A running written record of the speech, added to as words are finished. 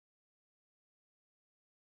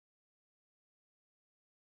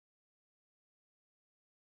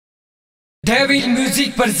Devil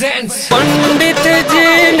music presents. पंडित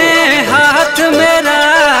जी ने हाथ मेरा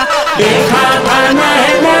देखा था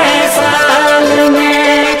नए साल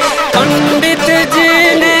में। पंडित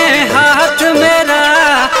जी ने हाथ मेरा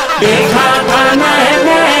देखा था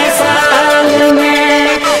नए साल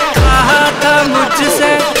में। कहा था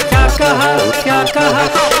मुझसे क्या कहा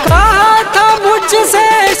कहा था मुझसे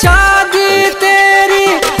शादी तेरी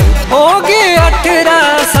होगी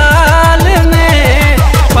 18 साल में।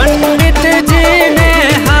 पंडित जी ने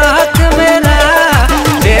हाथ मेरा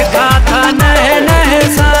देखा था नए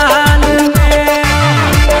साल में।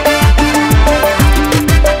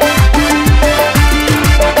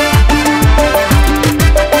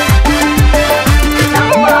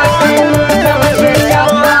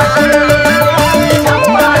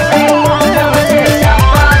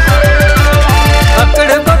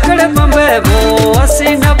 अकड़ बकड़ बम्बे वो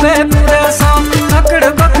 80-90 पूरा 100। अकड़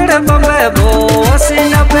बकड़ बम्बे वो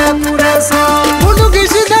 80-90 पूरा 100। बुंदुकी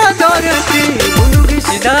सीधा धरती बुंदुकी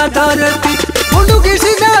सीधा धरती बुंदुकी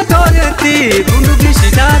सीधा धरती बुंदुकी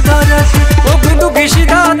सीधा धरती ओ बुंदुकी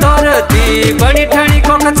सीधा धरती बड़ी ठाणी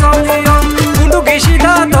को कचौलियो। बुंदुकी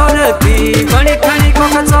सीधा धरती बड़ी ठाणी को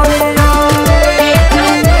कचौलियो।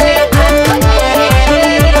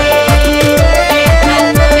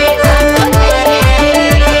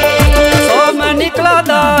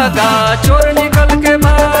 चोर निकल के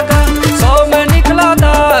भागा 100 में निकला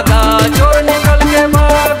धागा। चोर निकल के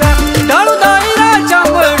भागा डालू दायरा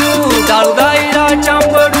चांबड़ू डालू दायरा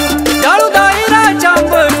चांबड़ू डालू दायरा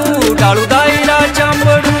चांबड़ू डालू दायरा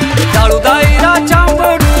चांबड़ू डालू दायरा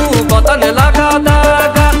चांबड़ू बतन लगा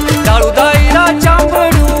धागा। डालू दायरा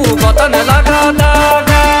चांबड़ू बतन लगा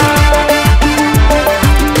धागा।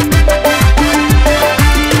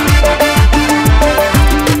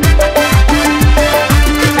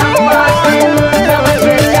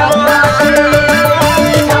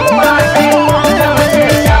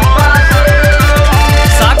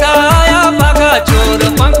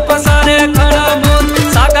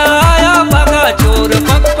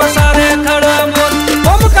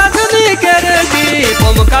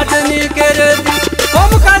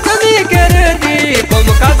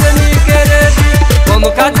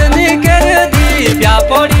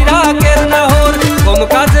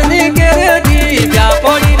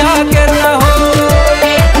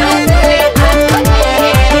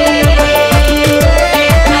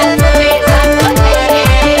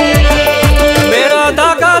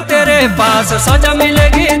 पास सजा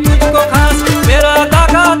मिलेगी तुझको खास। मेरा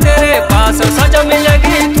धागा तेरे पास सजा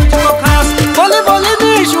मिलेगी तुझको खास। बोली बोली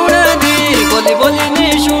नहीं सुन दी बोली बोली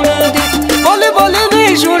नहीं सुन दी बोली बोली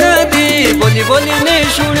नहीं सुन दी बोली बोली नहीं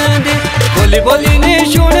सुन दी बोली बोली नहीं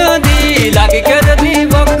सुन दी लागी कर दी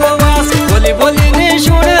बकवास। बोली बोली नहीं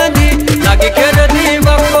सुन दी लागी कर दी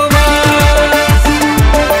बकवास।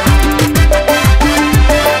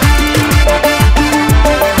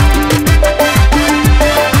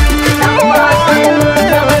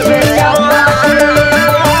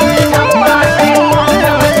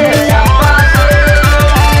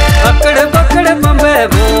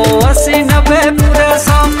 वो 80-90 पूरा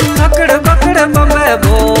 100। अकड़ बकड़ बम्बे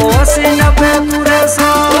वो 80-90 पूरा 100।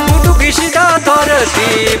 बुंदुकी सीधा धरती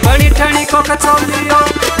बड़ी ठाणी को कचौलियो।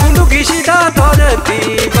 बुंदुकी सीधा धरती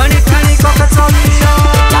बड़ी ठाणी को कचौलियो।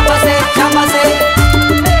 चापसे चापसे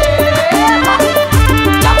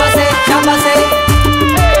चापसे चापसे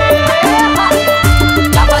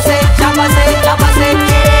चापसे चापसे चापसे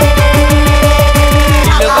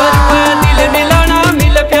दिल बरुआ दिल मिलाना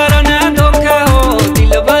मिल प्यारा ना धोखा हो।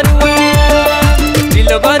 दिल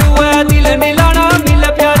बरुआ दिल मिलाना मिल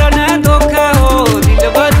प्यारा ना धोखा हो। दिल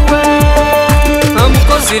बरुआ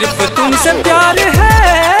हमको सिर्फ तुमसे प्यार है।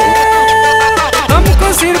 हमको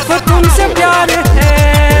सिर्फ तुमसे प्यार है।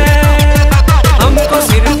 हमको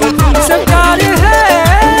सिर्फ तुमसे प्यार है।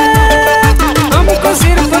 हमको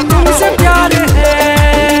सिर्फ तुमसे प्यार है।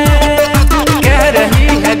 कह रही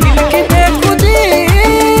है दिल की बेखुदी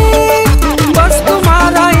बस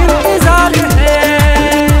तुम्हारा इंतजार है।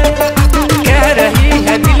 कह रही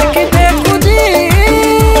है दिल की बेखुदी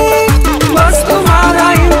बस तुम्हारा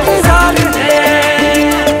इंतजार है।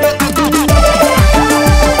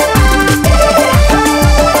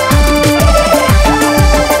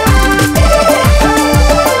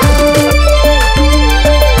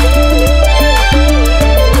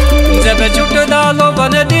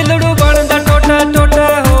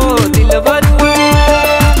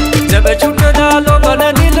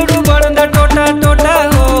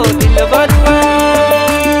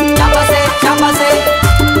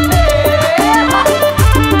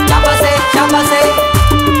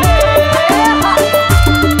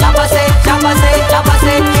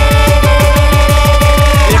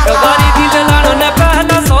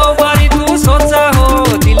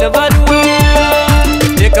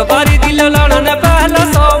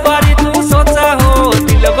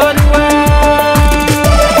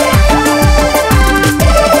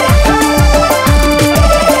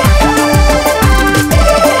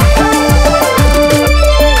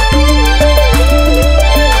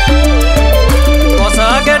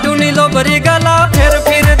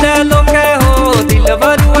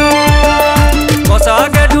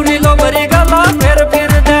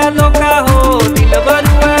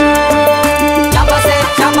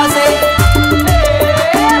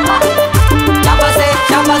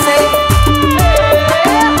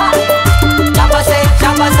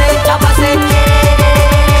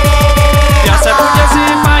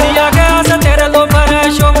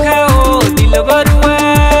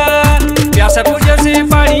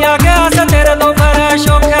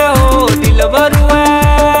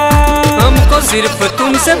 सिर्फ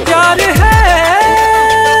तुमसे प्यार है,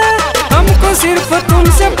 हमको सिर्फ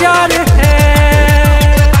तुमसे प्यार है।